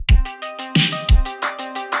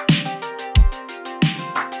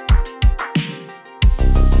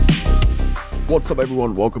What's up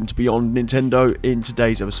everyone, welcome to Beyond Nintendo. In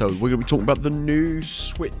today's episode we're going to be talking about the new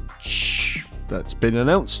Switch that's been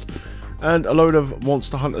announced and a load of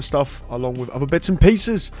Monster Hunter stuff along with other bits and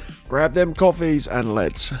pieces. Grab them coffees and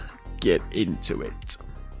let's get into it.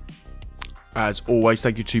 As always,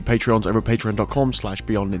 thank you to Patreons over at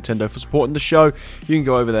patreon.com/beyondnintendo for supporting the show. You can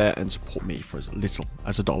go over there and support me for as little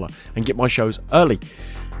as $1 and get my shows early.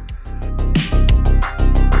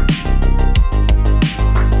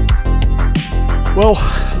 Well,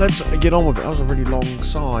 let's get on with it. That was a really long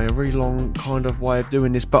sigh, a really long kind of way of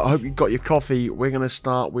doing this, but I hope you got your coffee. We're going to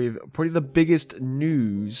start with probably the biggest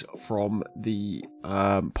news from the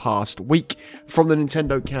past week from the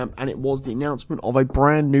Nintendo camp, and it was the announcement of a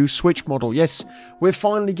brand new Switch model. Yes, we're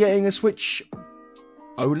finally getting a Switch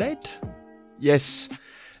OLED. Yes,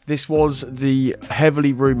 this was the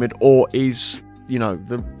heavily rumoured, or is... you know,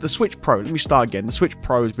 the Switch Pro. Let me start again. The Switch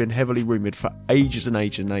Pro has been heavily rumoured for ages and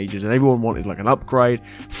ages and ages, and everyone wanted like an upgrade,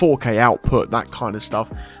 4K output, that kind of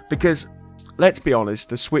stuff. Because, let's be honest,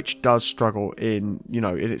 the Switch does struggle in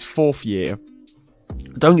its fourth year.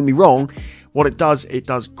 Don't get me wrong, what it does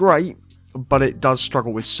great, but it does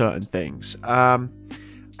struggle with certain things.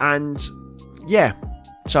 And, yeah.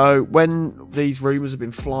 So, when these rumours have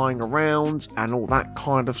been flying around and all that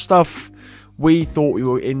kind of stuff, we thought we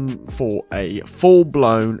were in for a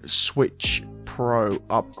full-blown Switch Pro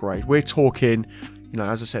upgrade. We're talking,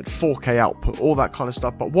 as I said, 4K output, all that kind of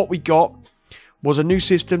stuff. But what we got was a new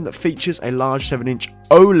system that features a large 7-inch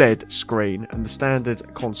OLED screen, and the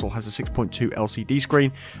standard console has a 6.2 LCD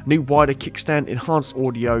screen, a new wider kickstand, enhanced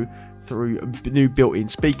audio through new built-in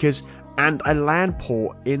speakers, and a LAN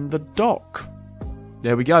port in the dock.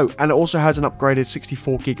 There we go. And it also has an upgraded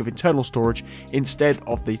 64 gig of internal storage instead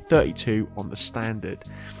of the 32 on the standard.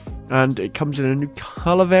 And it comes in a new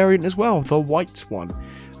colour variant as well, the white one.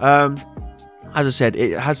 As I said,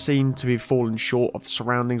 it has seemed to be fallen short of the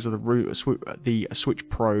surroundings of the Switch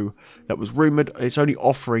Pro that was rumoured. It's only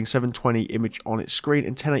offering 720 image on its screen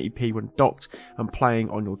and 1080p when docked and playing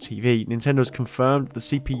on your TV. Nintendo's confirmed the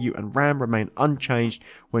CPU and RAM remain unchanged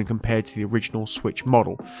when compared to the original Switch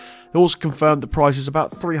model. They also confirmed the price is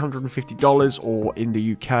about $350, or in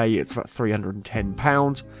the UK it's about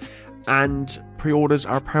 £310. And pre-orders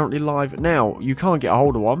are apparently live now. You can't get a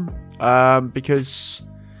hold of one because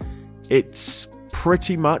it's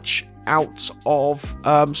pretty much out of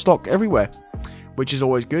stock everywhere, which is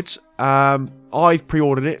always good. I've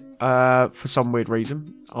pre-ordered it for some weird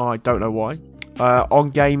reason. I don't know why. On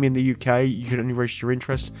Game in the UK, you can only register your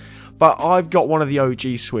interest. But I've got one of the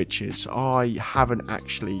OG Switches. I haven't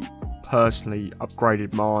actually personally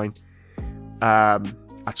upgraded mine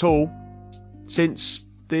at all since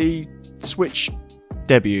the Switch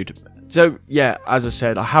debuted. So, yeah, as I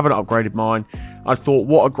said, I haven't upgraded mine. I thought,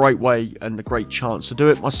 what a great way and a great chance to do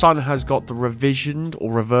it. My son has got the revisioned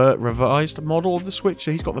or revised model of the Switch,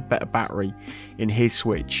 so he's got the better battery in his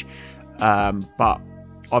Switch. But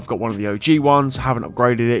I've got one of the OG ones, haven't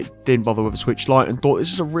upgraded it, didn't bother with a Switch Lite, and thought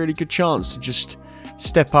this is a really good chance to just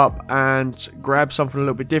step up and grab something a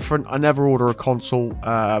little bit different. I never order a console,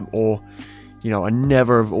 I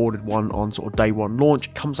never have ordered one on sort of day one launch.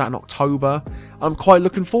 It comes out in October. I'm quite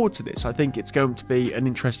looking forward to this. I think it's going to be an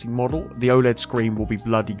interesting model. The OLED screen will be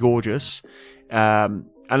bloody gorgeous. And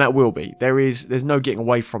that will be. There's no getting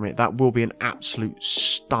away from it. That will be an absolute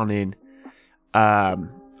stunning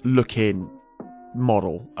looking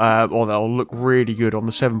model. Or they'll look really good on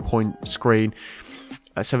the 7-point screen.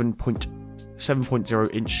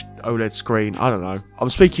 7.0 inch OLED screen. I don't know. I'm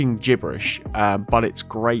speaking gibberish, but it's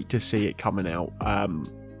great to see it coming out.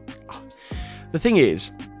 The thing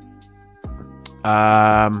is,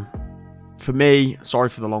 for me, sorry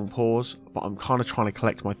for the long pause, but I'm kind of trying to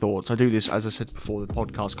collect my thoughts. I do this, as I said before, the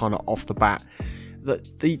podcast kind of off the bat.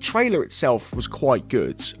 The trailer itself was quite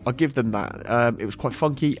good. I'll give them that. It was quite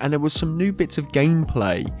funky, and there was some new bits of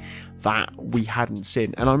gameplay that we hadn't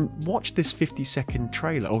seen. And I watched this 50-second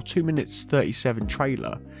trailer, or 2 minutes 37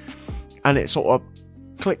 trailer, and it sort of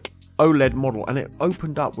click OLED model, and it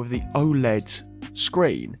opened up with the OLED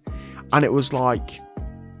screen, and it was like,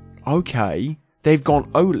 okay, they've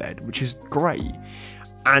gone OLED, which is great,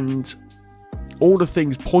 and all the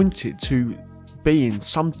things pointed to being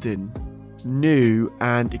something new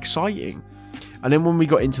and exciting. And then when we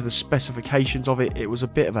got into the specifications of it, it was a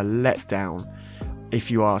bit of a letdown, if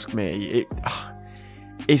you ask me.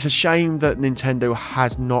 It's a shame that Nintendo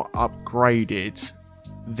has not upgraded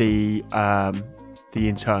the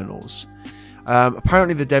internals.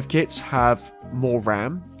 Apparently the dev kits have more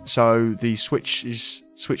RAM, so the Switch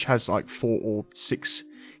has like 4 or 6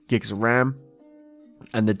 gigs of RAM,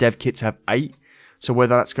 and the dev kits have 8. So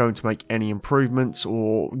whether that's going to make any improvements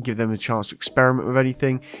or give them a chance to experiment with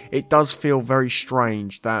anything, it does feel very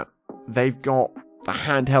strange that they've got the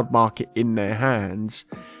handheld market in their hands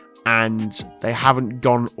and they haven't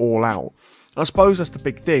gone all out. I suppose that's the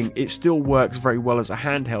big thing. It still works very well as a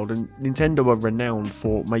handheld, and Nintendo are renowned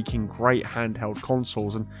for making great handheld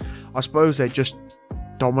consoles, and I suppose they're just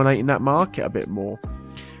dominating that market a bit more.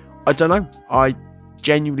 I don't know. I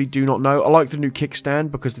genuinely do not know. I like the new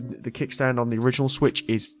kickstand because the kickstand on the original Switch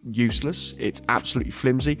is useless. It's absolutely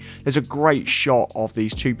flimsy. There's a great shot of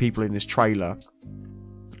these two people in this trailer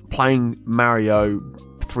playing Mario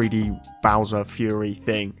 3D Bowser Fury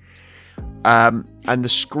thing. And the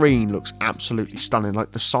screen looks absolutely stunning.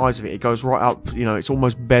 Like the size of it, it goes right up, it's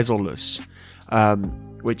almost bezel-less,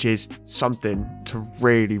 which is something to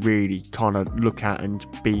really, really kind of look at and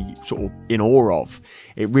be sort of in awe of.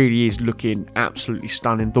 It really is looking absolutely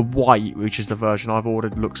stunning. The white, which is the version I've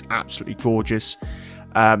ordered, looks absolutely gorgeous.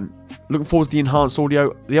 Looking forward to the enhanced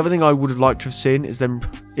audio. The other thing I would have liked to have seen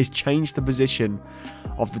is change the position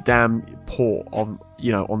of the damn port on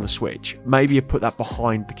the Switch. Maybe you put that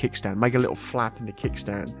behind the kickstand, make a little flap in the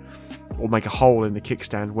kickstand, or make a hole in the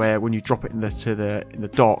kickstand where when you drop it in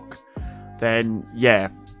the dock, then yeah,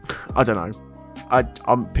 I don't know.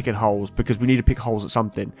 I'm picking holes because we need to pick holes at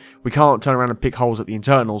something. We can't turn around and pick holes at the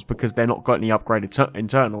internals because they're not got any upgraded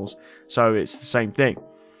internals, so it's the same thing.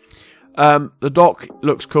 The dock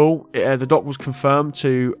looks cool. The dock was confirmed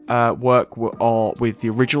to work with the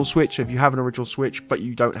original Switch. So if you have an original Switch but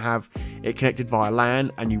you don't have it connected via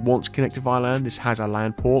LAN and you want to connect it via LAN, this has a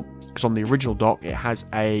LAN port, because on the original dock it has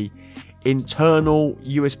a internal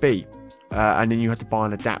USB, and then you had to buy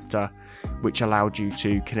an adapter which allowed you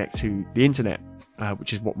to connect to the internet,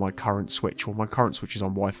 which is what my current Switch is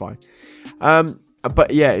on Wi-Fi.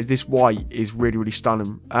 But yeah, this white is really, really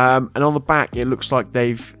stunning. And on the back, it looks like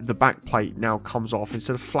the back plate now comes off.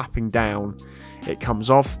 Instead of flapping down, it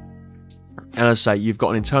comes off. And as I say, you've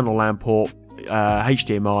got an internal LAN port,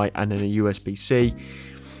 HDMI, and then a USB-C.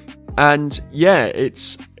 And yeah,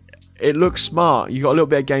 it looks smart. You got a little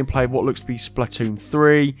bit of gameplay of what looks to be Splatoon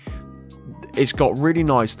 3. It's got really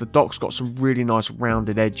nice. The dock's got some really nice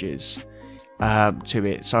rounded edges to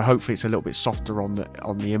it, so hopefully it's a little bit softer on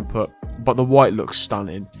the input, but the white looks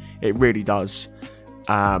stunning. It really does,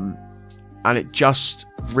 and it just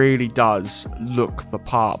really does look the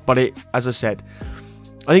part. But it, as I said,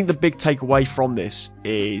 I think the big takeaway from this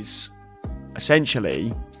is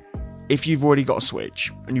essentially, if you've already got a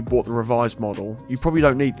Switch and you bought the revised model, you probably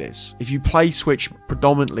don't need this. If you play Switch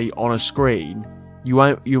predominantly on a screen,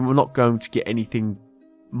 you're not going to get anything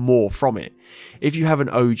more from it. If you have an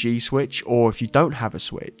OG Switch, or if you don't have a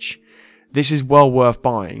Switch, this is well worth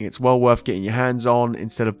buying. It's well worth getting your hands on.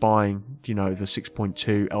 Instead of buying, the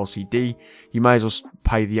 6.2 LCD, you may as well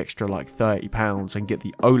pay the extra like £30 and get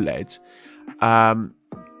the OLED.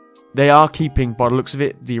 They are keeping, by the looks of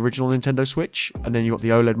it, the original Nintendo Switch, and then you've got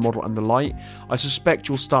the OLED model and the Lite. I suspect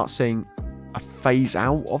you'll start seeing a phase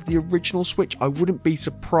out of the original Switch. I wouldn't be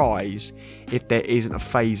surprised if there isn't a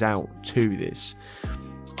phase out to this.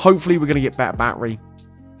 Hopefully we're going to get better battery,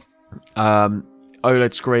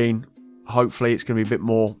 OLED screen. Hopefully it's going to be a bit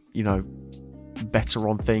more, better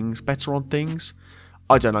on things.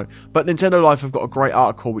 I don't know. But Nintendo Life have got a great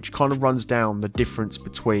article which kind of runs down the difference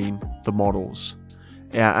between the models.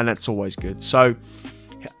 Yeah, and that's always good. So,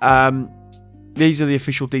 these are the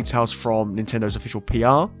official details from Nintendo's official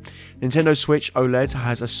PR. Nintendo Switch OLED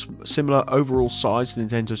has a similar overall size to the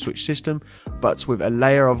Nintendo Switch system, but with a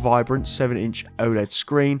layer of vibrant 7-inch OLED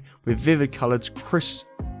screen with vivid colours, crisp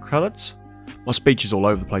colours. My speech is all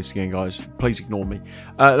over the place again, guys. Please ignore me.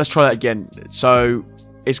 Let's try that again. So,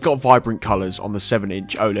 it's got vibrant colours on the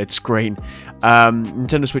 7-inch OLED screen.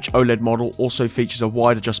 Nintendo Switch OLED model also features a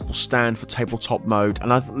wide adjustable stand for tabletop mode,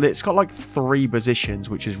 and it's got like 3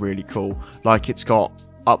 positions, which is really cool. Like it's got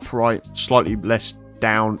upright, slightly less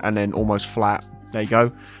down, and then almost flat. There you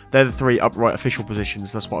go. They're the 3 upright official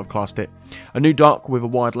positions. That's what I've classed it. A new dock with a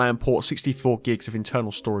wired LAN port, 64 gigs of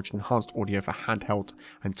internal storage, and enhanced audio for handheld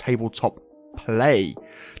and tabletop play.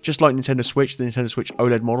 Just like Nintendo Switch, the Nintendo Switch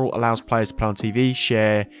OLED model allows players to play on TV,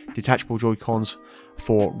 share detachable Joy-Cons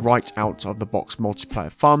for right out of the box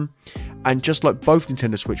multiplayer fun. And just like both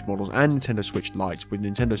Nintendo Switch models and Nintendo Switch Lite, with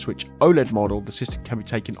Nintendo Switch OLED model, the system can be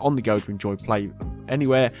taken on the go to enjoy play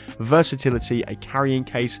anywhere. Versatility, a carrying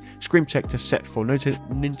case, screen protector set for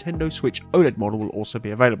Nintendo Switch OLED model will also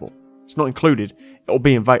be available. It's not included, it'll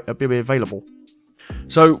be available.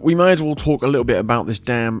 So we may as well talk a little bit about this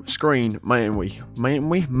damn screen, mayn't we?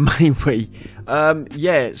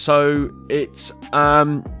 Yeah, so it's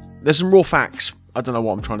there's some raw facts I don't know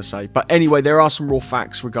what I'm trying to say. But anyway, there are some raw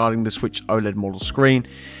facts regarding the Switch OLED model screen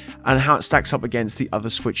and how it stacks up against the other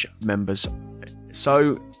Switch members.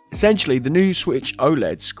 So, essentially, the new Switch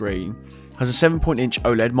OLED screen has a 7-inch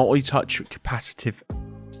OLED multi-touch capacitive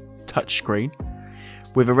touchscreen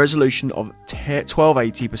with a resolution of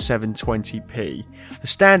 1280 by 720p. The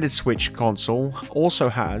standard Switch console also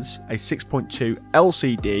has a 6.2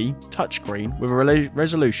 LCD touchscreen with a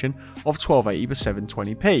resolution of 1280 by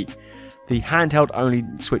 720p. The handheld-only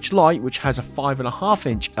Switch Lite, which has a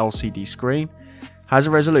 5.5-inch LCD screen, has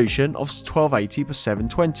a resolution of 1280 by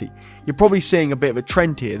 720. You're probably seeing a bit of a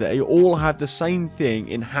trend here that they all have the same thing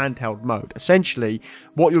in handheld mode. Essentially,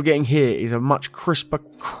 what you're getting here is a much crisper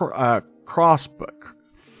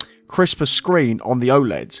screen on the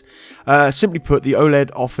OLEDs. Simply put, the OLED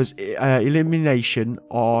offers illumination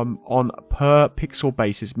on per pixel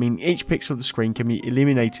basis, meaning each pixel of the screen can be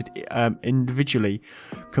illuminated individually.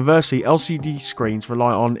 Conversely, LCD screens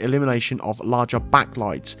rely on illumination of larger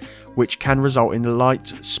backlights, which can result in the light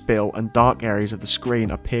spill and dark areas of the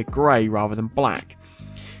screen appear grey rather than black.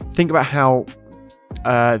 Think about how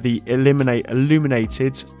the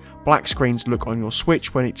illuminated black screens look on your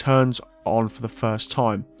Switch when it turns on for the first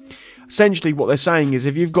time. Essentially, what they're saying is,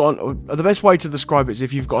 if you've got the best way to describe it is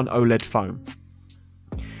if you've got an OLED phone.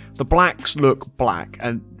 The blacks look black,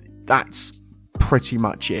 and that's pretty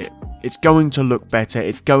much it. It's going to look better.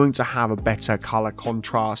 It's going to have a better color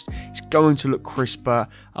contrast. It's going to look crisper,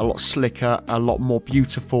 a lot slicker, a lot more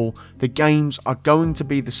beautiful. The games are going to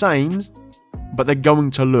be the same, but they're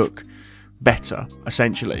going to look better,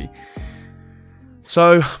 essentially.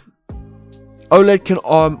 So, OLED can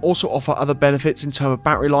also offer other benefits in terms of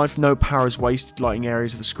battery life. No power is wasted lighting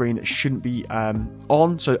areas of the screen that shouldn't be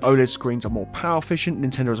on, so OLED screens are more power efficient.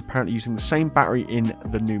 Nintendo is apparently using the same battery in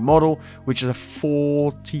the new model, which is a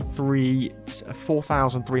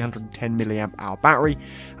 4,310 milliamp hour battery,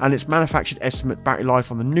 and its manufactured estimate battery life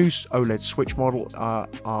on the new OLED Switch model are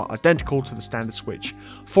identical to the standard Switch,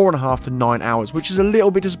 4.5 to 9 hours, which is a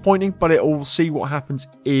little bit disappointing, but we'll see what happens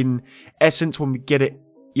in essence when we get it,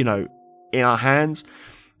 in our hands.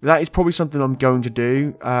 That is probably something I'm going to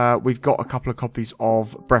do. We've got a couple of copies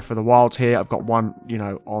of Breath of the Wild here. I've got one,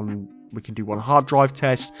 we can do one hard drive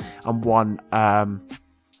test and one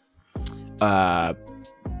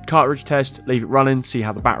cartridge test. Leave it running, see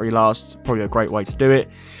how the battery lasts. Probably a great way to do it.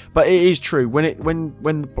 But it is true, when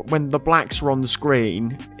the blacks are on the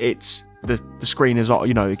screen, it's the screen is,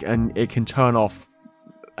 and it can turn off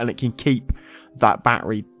and it can keep that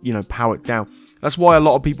battery, powered down. That's why a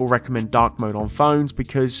lot of people recommend dark mode on phones,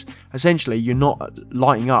 because essentially you're not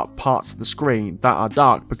lighting up parts of the screen that are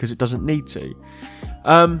dark because it doesn't need to.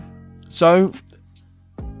 So,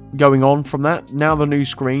 going on from that, now the new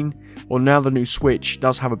Switch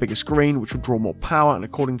does have a bigger screen, which will draw more power, and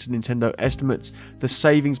according to Nintendo estimates, the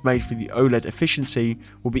savings made for the OLED efficiency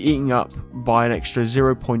will be eaten up by an extra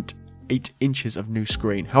 0.8 inches of new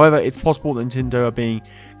screen. However, it's possible that Nintendo are being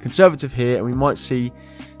conservative here, and we might see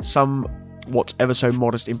some ever so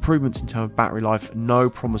modest improvements in terms of battery life. No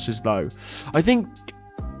promises though. I think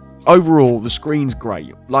overall the screen's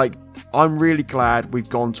great. I'm really glad we've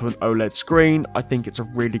gone to an OLED screen. I think it's a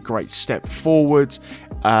really great step forward.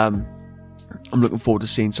 I'm looking forward to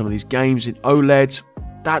seeing some of these games in OLED.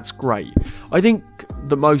 That's great. I think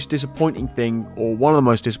the most disappointing thing, or one of the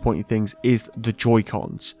most disappointing things, is the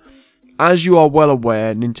Joy-Cons. As you are well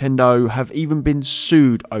aware, Nintendo have even been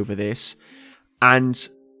sued over this, and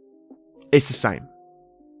it's the same.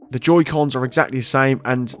 The Joy-Cons are exactly the same,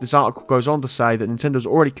 and this article goes on to say that Nintendo's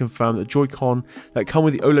already confirmed that Joy-Con that come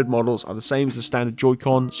with the OLED models are the same as the standard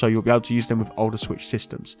Joy-Con, so you'll be able to use them with older Switch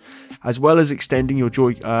systems, as well as extending your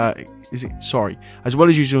as well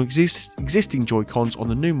as using existing Joy-Cons on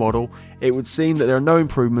the new model. It would seem that there are no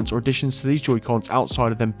improvements or additions to these Joy-Cons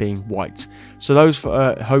outside of them being white. So those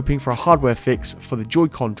hoping for a hardware fix for the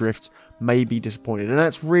Joy-Con drift may be disappointed, and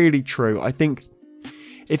that's really true. I think,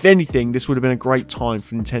 if anything, this would have been a great time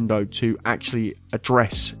for Nintendo to actually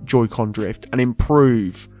address Joy-Con drift and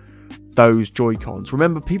improve those Joy-Cons.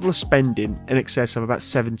 Remember, people are spending in excess of about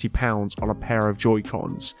 £70 on a pair of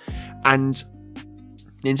Joy-Cons, and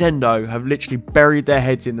Nintendo have literally buried their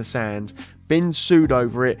heads in the sand, been sued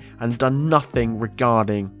over it, and done nothing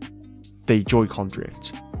regarding the Joy-Con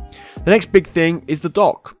drift. The next big thing is the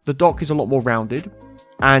dock. The dock is a lot more rounded,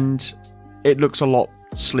 and it looks a lot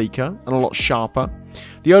sleeker and a lot sharper.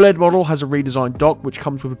 The OLED model has a redesigned dock which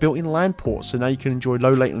comes with a built-in LAN port, so now you can enjoy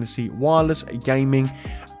low latency wireless gaming.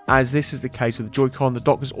 As this is the case with the Joy-Con, the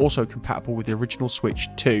dock is also compatible with the original Switch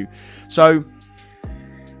too. So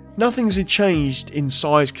Nothing's changed in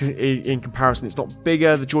size in comparison. It's not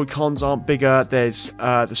bigger. The Joy-Cons aren't bigger. There's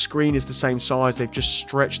the screen is the same size. They've just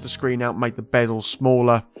stretched the screen out, made the bezel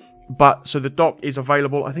smaller. But so the dock is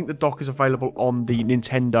available. I think the dock is available on the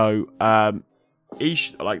Nintendo the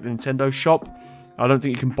Nintendo shop. I don't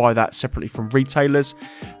think you can buy that separately from retailers.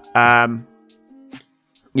 Yeah,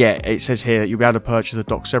 it says here that you'll be able to purchase the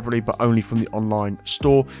dock separately, but only from the online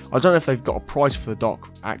store. I don't know if they've got a price for the dock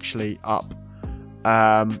actually up,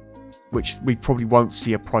 which we probably won't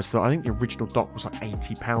see a price for that. I think the original dock was like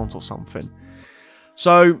 £80 or something.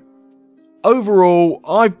 So overall,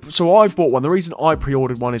 I bought one. The reason I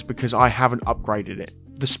pre-ordered one is because I haven't upgraded it.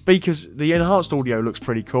 The speakers, the enhanced audio looks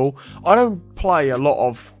pretty cool. I don't play a lot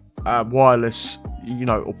of wireless,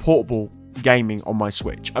 or portable gaming on my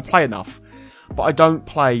Switch. I play enough, but I don't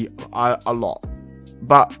play a lot.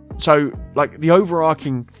 But so, like, the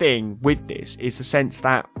overarching thing with this is the sense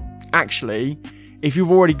that actually, if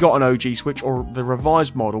you've already got an OG Switch or the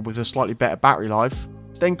revised model with a slightly better battery life,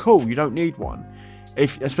 then cool, you don't need one.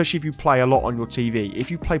 Especially if you play a lot on your TV. If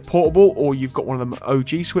you play portable or you've got one of them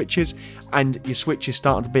OG Switches and your Switch is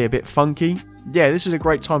starting to be a bit funky, yeah, this is a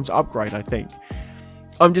great time to upgrade, I think.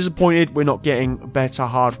 I'm disappointed we're not getting better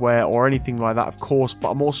hardware or anything like that, of course,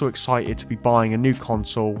 but I'm also excited to be buying a new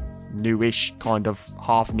console, newish, kind of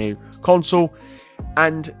half-new console,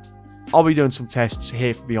 and I'll be doing some tests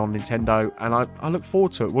here for Beyond Nintendo, and I look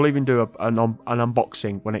forward to it. We'll even do an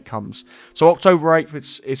unboxing when it comes. So October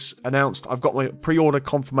 8th, it's announced. I've got my pre-order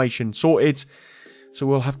confirmation sorted, so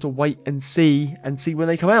we'll have to wait and see when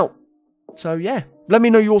they come out. So yeah, let me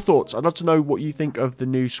know your thoughts. I'd love to know what you think of the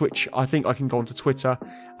new Switch. I think I can go onto Twitter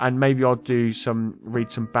and maybe I'll read some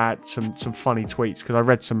funny tweets, because I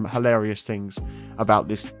read some hilarious things about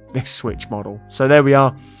this Switch model. So there we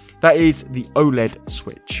are. That is the OLED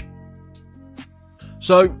Switch.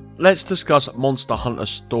 So let's discuss Monster Hunter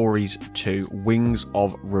Stories 2 Wings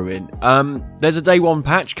of Ruin. There's a day one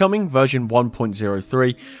patch coming, version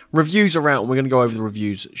 1.03. Reviews are out, and we're going to go over the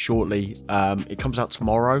reviews shortly. It comes out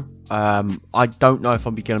tomorrow. I don't know if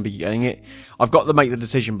I'm going to be getting it. I've got to make the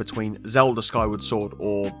decision between Zelda Skyward Sword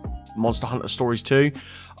or Monster Hunter Stories 2.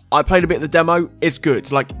 I played a bit of the demo. It's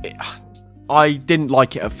good. I didn't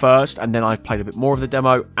like it at first, and then I played a bit more of the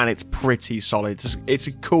demo, and it's pretty solid. It's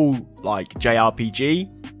a cool, JRPG,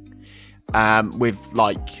 with,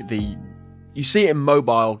 you see it in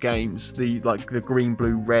mobile games, the green,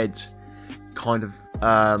 blue, red kind of,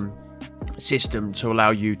 system to allow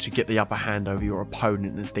you to get the upper hand over your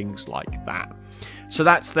opponent and things like that. So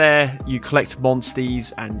that's there. You collect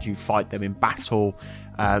monsters, and you fight them in battle.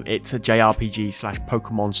 It's a JRPG /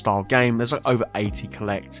 Pokemon style game. There's over 80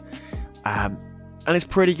 collect. And it's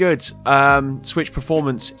pretty good. Switch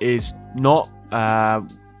performance is not,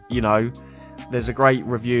 there's a great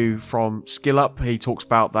review from SkillUp. He talks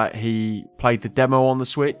about that he played the demo on the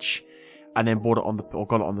Switch and then got it on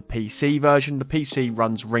the PC version. The PC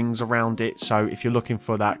runs rings around it, so if you're looking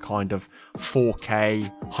for that kind of 4K,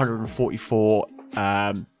 144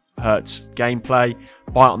 hertz gameplay,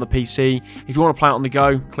 buy it on the PC. If you want to play it on the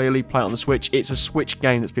go, clearly play it on the Switch. It's a Switch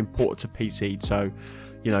game that's been ported to PC, so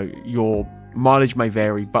your mileage may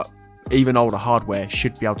vary, but even older hardware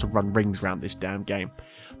should be able to run rings around this damn game.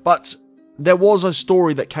 But there was a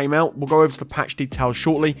story that came out. We'll go over to the patch details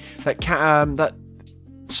shortly. That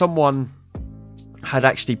someone had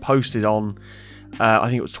actually posted on, I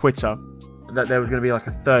think it was Twitter, that there was going to be a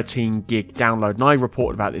 13 gig download, and I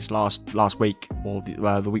reported about this last week or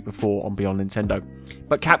the week before on Beyond Nintendo.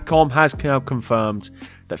 But Capcom has now confirmed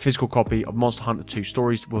that physical copy of Monster Hunter 2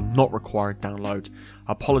 Stories will not require a download.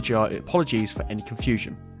 Apologies for any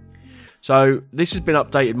confusion. So this has been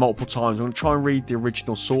updated multiple times. I'm going to try and read the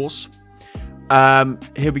original source.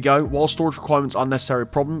 Here we go. While storage requirements are a necessary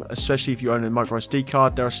problem, especially if you own a micro SD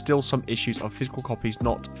card, there are still some issues of physical copies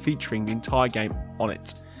not featuring the entire game on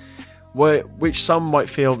it, which some might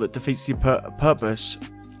feel that defeats the purpose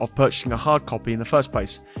of purchasing a hard copy in the first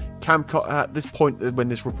place. At this point, when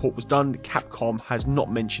this report was done, Capcom has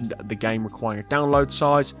not mentioned the game requiring a download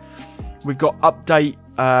size. We've got update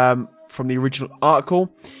from the original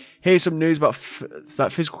article. Here's some news about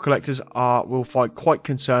that physical collectors will find quite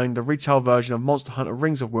concerning. The retail version of Monster Hunter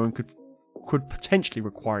Rings of Ruin could potentially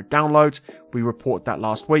require a download. We reported that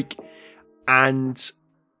last week, and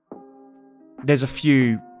there's a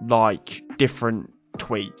few different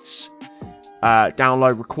tweets.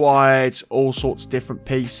 Download required, all sorts of different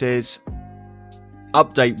pieces.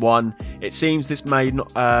 Update 1. It seems this may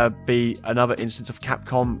not be another instance of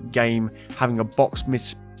Capcom game having a box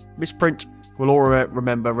misprint We'll all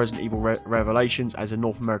remember Resident Evil Revelations, as the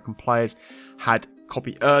North American players had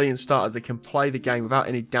copy early and started. They can play the game without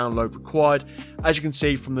any download required. As you can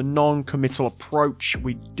see from the non-committal approach,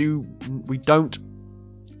 we don't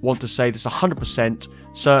want to say this 100%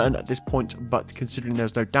 certain at this point, but considering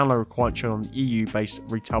there's no download requirement shown on EU-based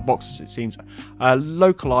retail boxes, it seems a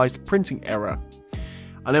localized printing error.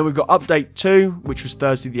 And then we've got update 2, which was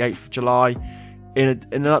Thursday the 8th of July. In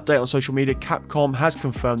an update on social media, Capcom has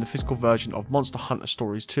confirmed the physical version of Monster Hunter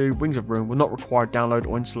Stories 2 Wings of Ruin will not require download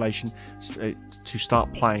or installation to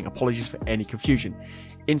start playing. Apologies for any confusion.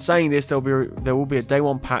 In saying this, there will be a day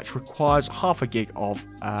one patch requires half a gig of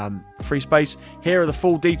free space. Here are the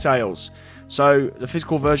full details. So the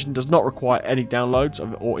physical version does not require any downloads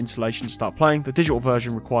or installation to start playing. The digital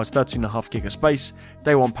version requires 13.5 gig of space.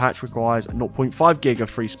 Day one patch requires 0.5 gig of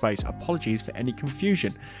free space. Apologies for any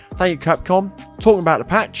confusion. Thank you, Capcom. Talking about the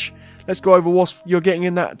patch, let's go over what you're getting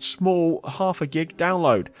in that small half a gig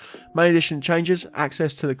download. Main edition changes,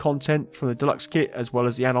 access to the content from the deluxe kit as well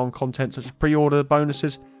as the add-on content such as pre-order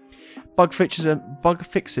bonuses. Bug fixes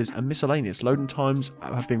and miscellaneous loading times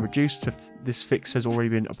have been reduced. This fix has already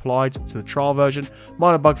been applied to the trial version.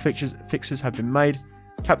 Minor bug fixes have been made.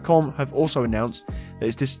 Capcom have also announced that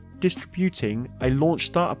it's distributing a launch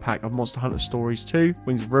starter pack of Monster Hunter Stories 2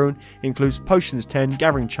 Wings of Ruin. It includes Potions 10,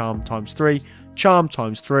 Gathering Charm times 3, Charm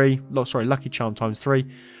times 3, Lucky Charm times 3,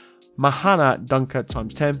 Mahana Dunker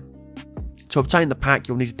times 10. To obtain the pack,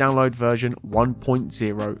 you'll need to download version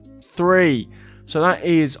 1.03. So that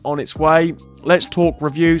is on its way. Let's talk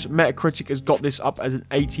reviews. Metacritic has got this up as an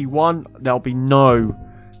 81. There'll be no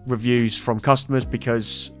reviews from customers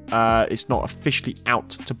because it's not officially out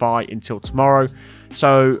to buy until tomorrow.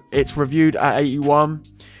 So it's reviewed at 81,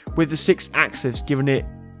 with the 6 axes giving it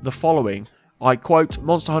the following. I quote,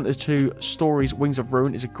 Monster Hunter 2 Stories Wings of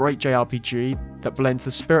Ruin is a great JRPG that blends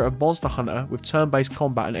the spirit of Monster Hunter with turn-based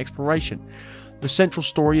combat and exploration. The central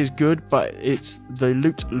story is good, but it's the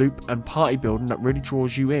loot loop and party building that really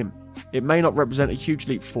draws you in. It may not represent a huge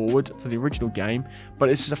leap forward for the original game, but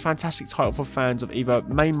this is a fantastic title for fans of either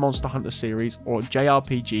main Monster Hunter series or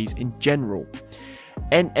JRPGs in general.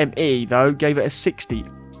 NME, though, gave it a 60.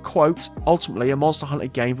 Quote, ultimately a Monster Hunter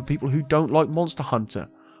game for people who don't like Monster Hunter.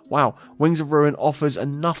 Wow, Wings of Ruin offers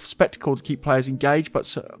enough spectacle to keep players engaged,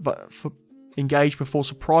 engaged before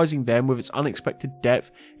surprising them with its unexpected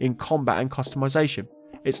depth in combat and customization.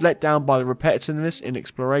 It's let down by the repetitiveness in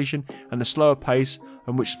exploration and the slower pace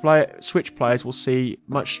in which Switch players will see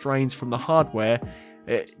much strains from the hardware,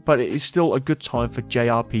 but it is still a good time for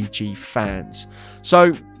JRPG fans.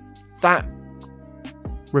 So that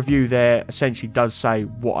review there essentially does say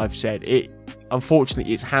what I've said. It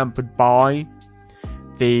unfortunately is hampered by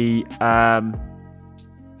the what am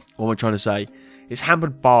I trying to say? It's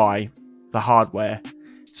hampered by the hardware.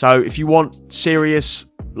 So if you want serious,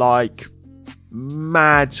 like,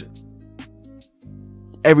 mad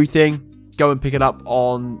everything, go and pick it up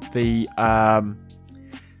on the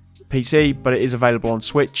PC, but it is available on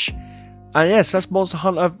Switch. And yes, that's Monster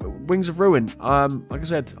Hunter Wings of Ruin. Like I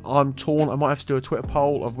said, I'm torn. I might have to do a Twitter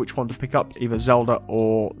poll of which one to pick up, either Zelda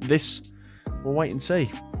or this. We'll wait and see.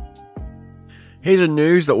 Here's a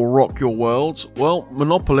news that will rock your world. Well,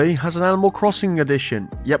 Monopoly has an Animal Crossing edition.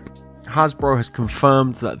 Yep. Hasbro has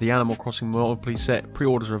confirmed that the Animal Crossing Monopoly set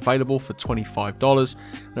pre-orders are available for $25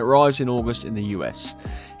 and it arrives in August in the US.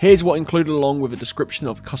 Here's what included along with a description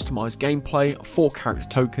of customized gameplay, 4 character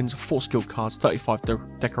tokens, 4 skill cards, 35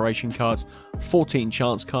 decoration cards, 14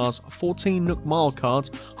 chance cards, 14 Nook Mile cards,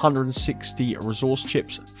 160 resource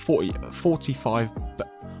chips, 45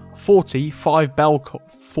 bell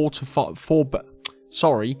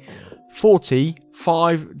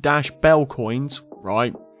coins,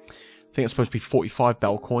 right? I think it's supposed to be 45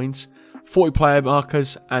 bell coins, 40 player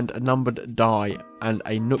markers, and a numbered die, and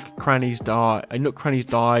a Nook Crannies die, and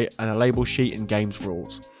a label sheet and games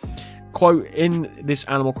rules. Quote, in this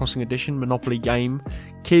Animal Crossing edition Monopoly game,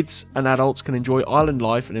 kids and adults can enjoy island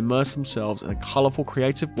life and immerse themselves in a colourful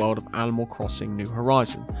creative world of Animal Crossing New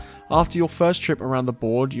Horizon. After your first trip around the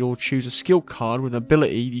board, you'll choose a skill card with an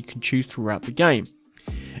ability you can choose throughout the game.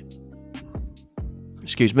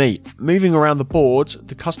 Moving around the board,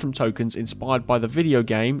 the custom tokens inspired by the video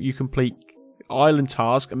game, you complete island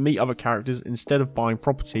tasks and meet other characters instead of buying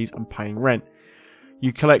properties and paying rent.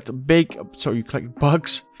 You collect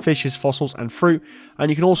bugs, fishes, fossils and fruit, and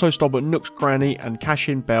you can also stop at Nook's Granny and cash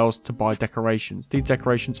in bells to buy decorations. These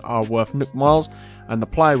decorations are worth Nook Miles, and the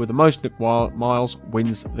player with the most Nook Miles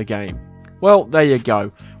wins the game. Well, there you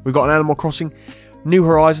go. We've got an Animal Crossing New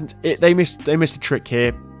Horizons. They missed a trick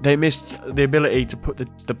here. They missed the ability to put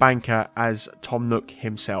the banker as Tom Nook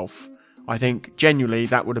himself. I think genuinely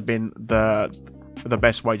that would have been the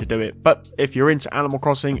best way to do it. But if you're into Animal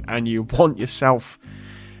Crossing and you want yourself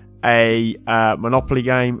a Monopoly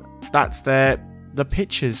game, that's there. The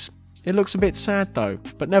pictures, it looks a bit sad though,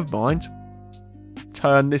 but never mind.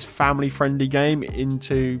 Turn this family-friendly game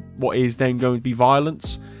into what is then going to be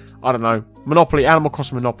violence. I don't know. Animal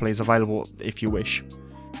Crossing Monopoly is available if you wish.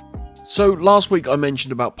 So last week I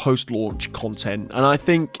mentioned about post-launch content, and I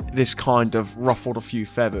think this kind of ruffled a few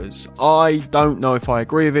feathers. I don't know if I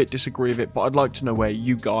agree with it, disagree with it, but I'd like to know where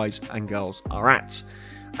you guys and girls are at.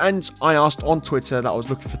 And I asked on Twitter that I was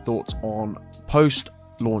looking for thoughts on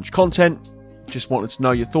post-launch content. Just wanted to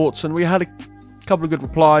know your thoughts, and we had a couple of good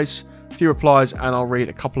replies, a few replies, and I'll read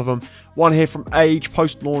a couple of them. One here from Age: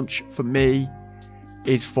 post-launch for me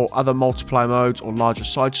is for other multiplayer modes or larger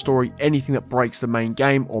side story. Anything that breaks the main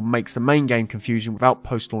game or makes the main game confusing without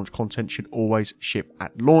post-launch content should always ship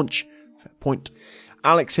at launch. Fair point.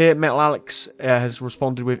 Alex here, Metal Alex, has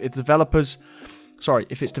responded with, if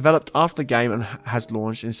it's developed after the game and has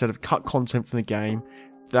launched instead of cut content from the game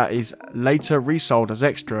that is later resold as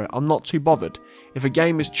extra, I'm not too bothered. If a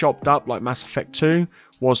game is chopped up like Mass Effect 2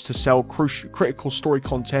 was to sell critical story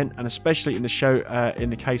content, and especially in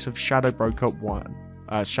the case of Shadow Broker,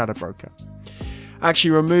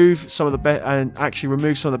 actually remove some of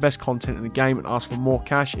the best content in the game and ask for more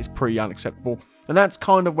cash is pretty unacceptable. And that's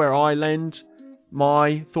kind of where I lend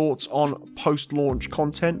my thoughts on post-launch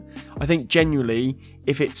content. I think genuinely,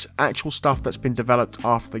 if it's actual stuff that's been developed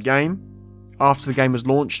after the game has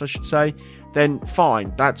launched, I should say, then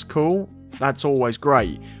fine, that's cool, that's always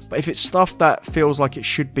great. But if it's stuff that feels like it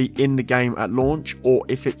should be in the game at launch, or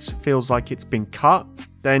if it feels like it's been cut,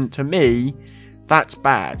 then to me, that's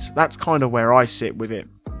bad. That's kind of where I sit with it.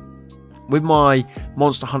 With my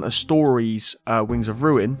Monster Hunter Stories Wings of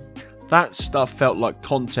Ruin, that stuff felt like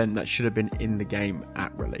content that should have been in the game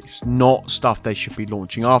at release, not stuff they should be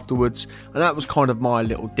launching afterwards, and that was kind of my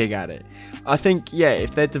little dig at it. I think, yeah,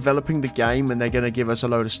 if they're developing the game and they're going to give us a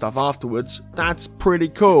load of stuff afterwards, that's pretty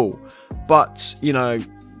cool, but, you know,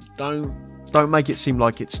 don't make it seem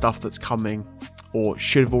like it's stuff that's coming or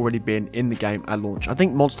should have already been in the game at launch. I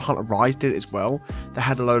think Monster Hunter Rise did it as well. They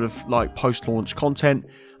had a load of like post-launch content,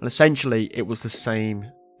 and essentially it was the same.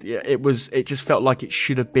 It just felt like it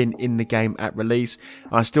should have been in the game at release.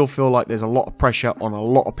 And I still feel like there's a lot of pressure on a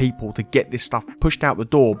lot of people to get this stuff pushed out the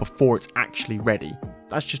door before it's actually ready.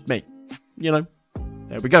 That's just me. You know,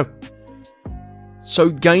 there we go. So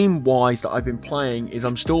game-wise that I've been playing is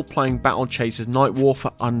I'm still playing Battle Chasers Night War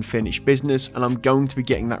for Unfinished Business, and I'm going to be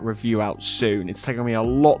getting that review out soon. It's taken me a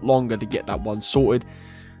lot longer to get that one sorted.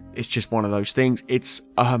 It's just one of those things. It's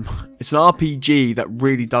an RPG that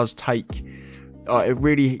really does take... you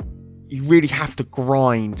really have to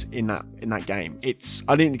grind in that game.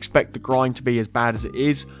 I didn't expect the grind to be as bad as it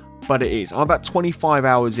is, but it is. I'm about 25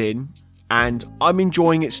 hours in, and I'm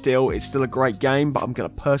enjoying it still. It's still a great game, but I'm going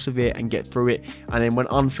to persevere and get through it. And then when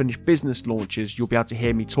Unfinished Business launches, you'll be able to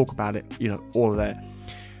hear me talk about it, you know, all of that.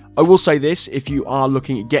 I will say this, if you are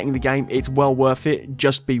looking at getting the game, it's well worth it.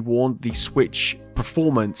 Just be warned, the Switch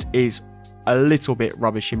performance is a little bit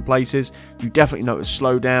rubbish in places. You definitely notice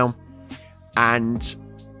slowdown and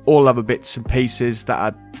all other bits and pieces that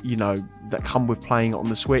are, you know, that come with playing it on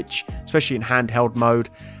the Switch, especially in handheld mode.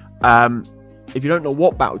 If you don't know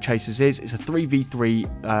what Battle Chasers is, it's a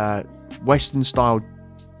 3v3 Western style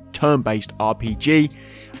turn-based RPG,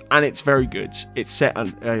 and it's very good. It's set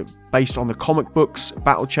based on the comic books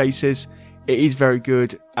Battle Chasers. It is very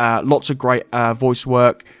good. Lots of great voice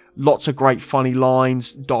work, lots of great funny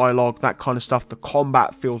lines, dialogue, that kind of stuff. The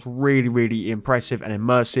combat feels really, really impressive and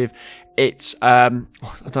immersive. It's, I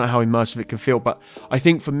don't know how immersive it can feel, but I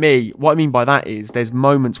think for me, what I mean by that is there's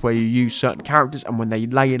moments where you use certain characters and when they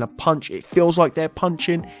lay in a punch, it feels like they're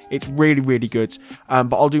punching. It's really, really good.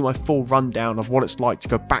 But I'll do my full rundown of what it's like to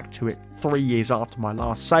go back to it 3 years after my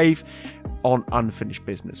last save on Unfinished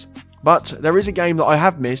Business. But there is a game that I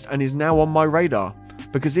have missed and is now on my radar,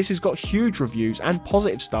 because this has got huge reviews and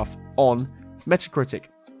positive stuff on Metacritic.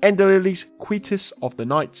 Ender Lilies Quietus of the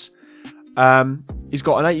Nights. He's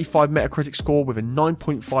got an 85 Metacritic score with a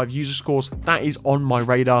 9.5 user scores. That is on my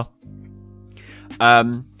radar.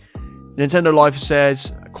 Nintendo Life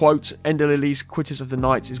says, quote, Ender Lilies Quietus of the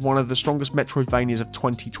Nights is one of the strongest Metroidvanias of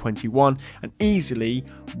 2021 and easily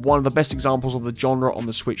one of the best examples of the genre on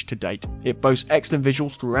the Switch to date. It boasts excellent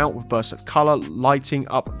visuals throughout with bursts of colour, lighting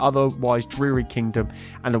up otherwise dreary kingdom,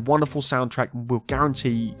 and a wonderful soundtrack will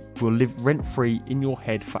guarantee will live rent-free in your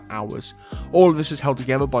head for hours. All of this is held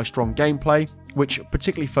together by strong gameplay, which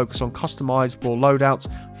particularly focus on customizable loadouts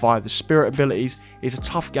via the spirit abilities. It's a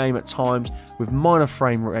tough game at times with minor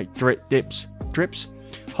frame rate dips, drips,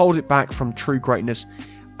 hold it back from true greatness.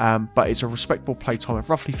 But it's a respectable playtime of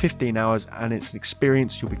roughly 15 hours, and it's an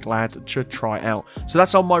experience you'll be glad to try out. So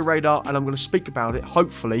that's on my radar, and I'm going to speak about it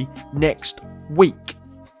hopefully next week.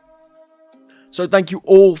 So thank you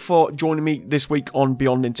all for joining me this week on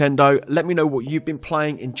Beyond Nintendo. Let me know what you've been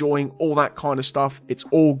playing, enjoying, all that kind of stuff. It's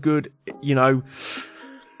all good, you know.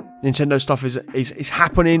 Nintendo stuff is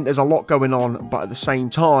happening. There's a lot going on, but at the same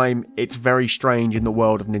time, it's very strange in the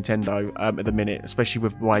world of Nintendo at the minute, especially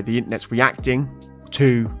with the way the internet's reacting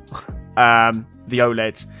to the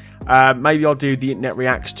OLEDs. Maybe I'll do the internet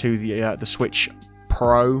reacts to the Switch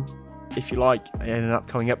Pro, if you like, in an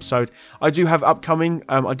upcoming episode. I do have upcoming.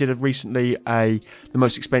 I did recently the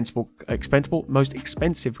most expensive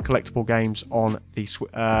collectible games on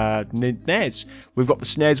the NES. We've got the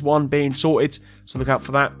SNES one being sorted, so look out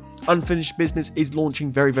for that. Unfinished Business is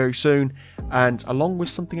launching very, very soon, and along with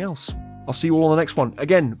something else. I'll see you all on the next one.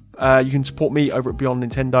 Again, you can support me over at Beyond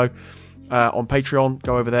Nintendo on Patreon.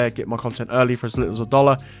 Go over there, get my content early for as little as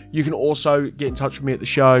 $1. You can also get in touch with me at the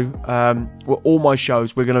show. All my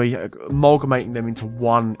shows, we're going to be amalgamating them into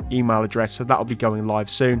one email address, so that'll be going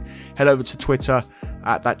live soon. Head over to Twitter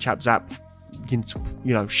at ThatChapZap. You can,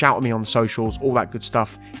 shout at me on the socials, all that good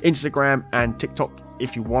stuff. Instagram and TikTok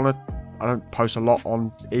if you want to. I don't post a lot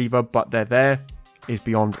on either, but they're there. Is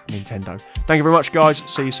Beyond Nintendo. Thank you very much, guys.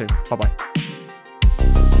 See you soon. Bye bye.